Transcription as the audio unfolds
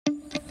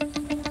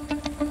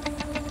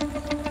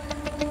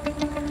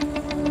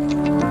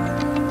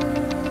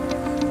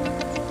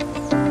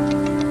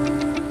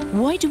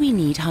do we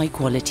need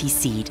high-quality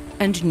seed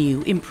and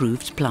new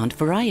improved plant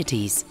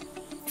varieties?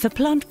 For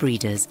plant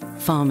breeders,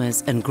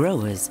 farmers and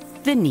growers,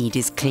 the need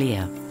is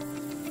clear.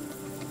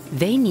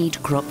 They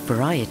need crop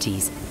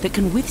varieties that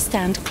can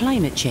withstand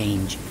climate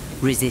change,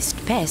 resist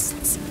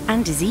pests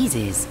and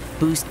diseases,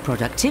 boost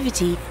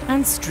productivity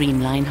and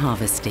streamline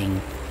harvesting.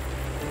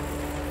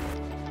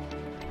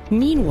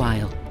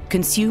 Meanwhile,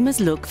 consumers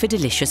look for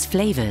delicious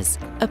flavors,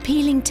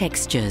 appealing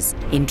textures,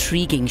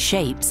 intriguing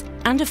shapes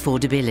and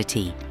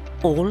affordability,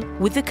 all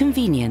with the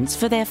convenience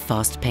for their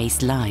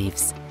fast-paced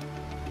lives.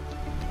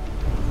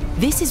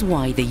 This is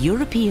why the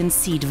European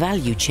seed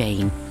value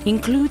chain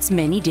includes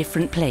many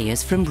different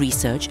players, from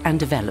research and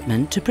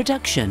development to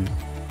production,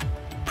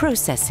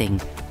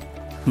 processing,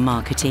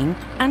 marketing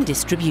and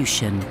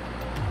distribution.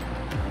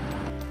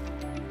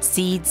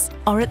 Seeds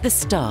are at the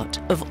start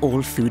of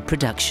all food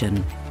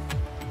production.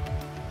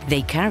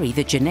 They carry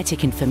the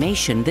genetic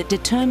information that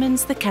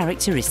determines the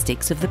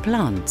characteristics of the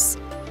plants.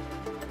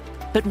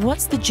 But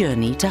what's the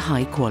journey to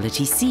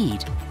high-quality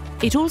seed?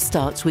 It all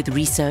starts with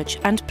research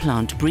and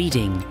plant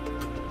breeding.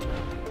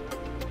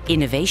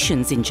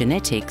 Innovations in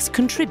genetics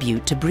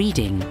contribute to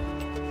breeding.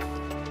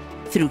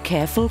 Through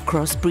careful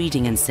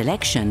cross-breeding and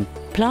selection,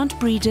 plant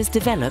breeders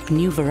develop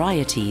new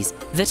varieties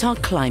that are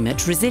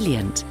climate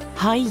resilient,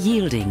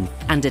 high-yielding,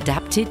 and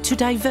adapted to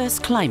diverse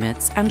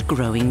climates and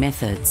growing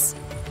methods.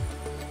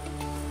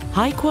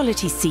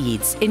 High-quality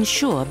seeds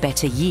ensure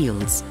better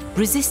yields,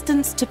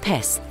 resistance to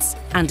pests,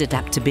 and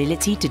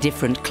adaptability to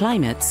different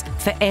climates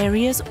for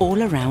areas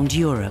all around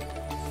Europe.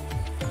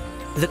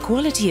 The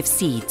quality of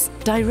seeds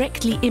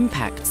directly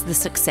impacts the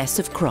success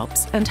of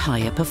crops and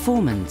higher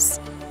performance.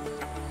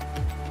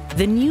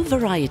 The new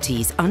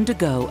varieties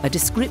undergo a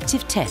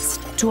descriptive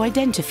test to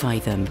identify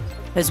them,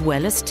 as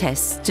well as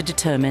tests to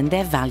determine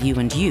their value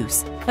and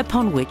use,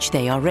 upon which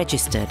they are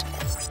registered.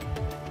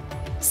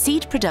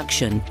 Seed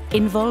production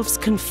involves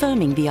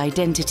confirming the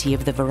identity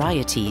of the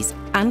varieties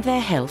and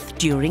their health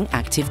during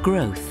active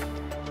growth.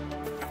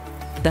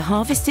 The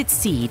harvested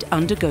seed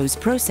undergoes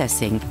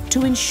processing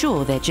to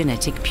ensure their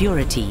genetic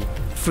purity,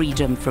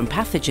 freedom from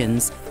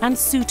pathogens, and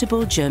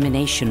suitable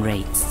germination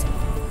rates.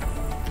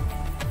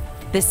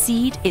 The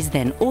seed is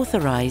then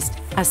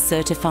authorized as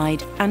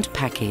certified and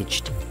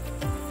packaged.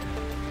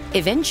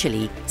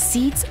 Eventually,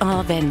 seeds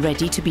are then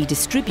ready to be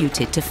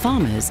distributed to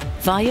farmers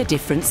via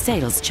different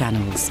sales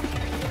channels.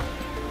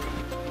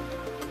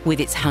 With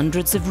its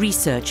hundreds of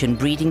research and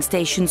breeding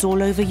stations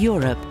all over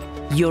Europe,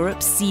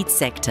 Europe's seed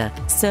sector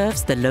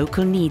serves the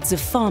local needs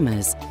of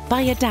farmers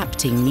by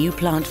adapting new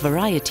plant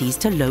varieties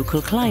to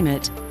local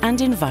climate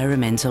and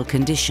environmental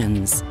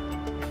conditions.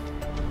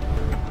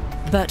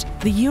 But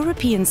the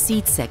European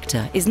seed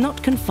sector is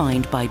not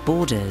confined by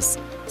borders.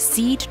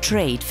 Seed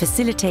trade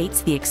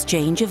facilitates the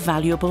exchange of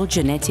valuable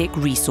genetic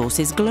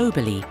resources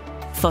globally,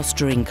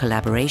 fostering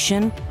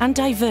collaboration and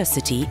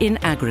diversity in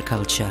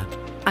agriculture.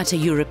 At a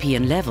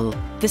European level,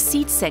 the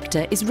seed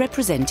sector is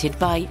represented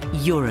by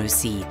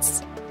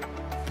Euroseeds.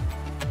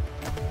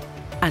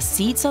 As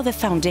seeds are the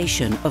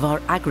foundation of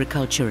our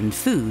agriculture and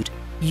food,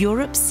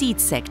 Europe's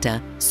seed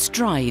sector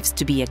strives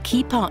to be a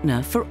key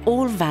partner for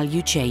all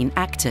value chain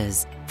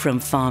actors, from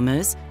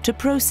farmers to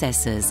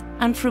processors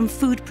and from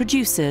food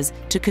producers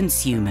to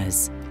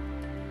consumers.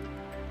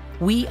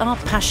 We are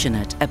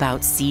passionate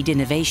about seed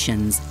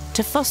innovations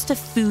to foster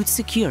food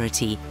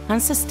security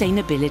and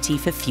sustainability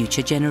for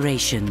future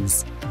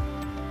generations.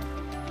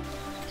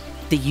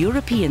 The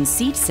European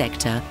seed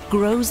sector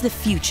grows the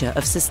future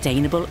of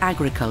sustainable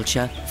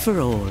agriculture for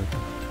all.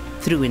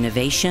 Through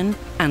innovation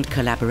and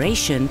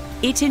collaboration,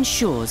 it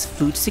ensures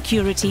food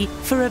security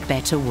for a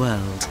better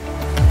world.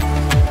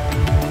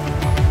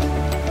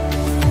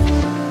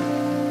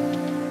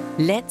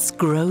 Let's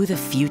grow the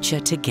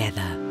future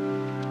together.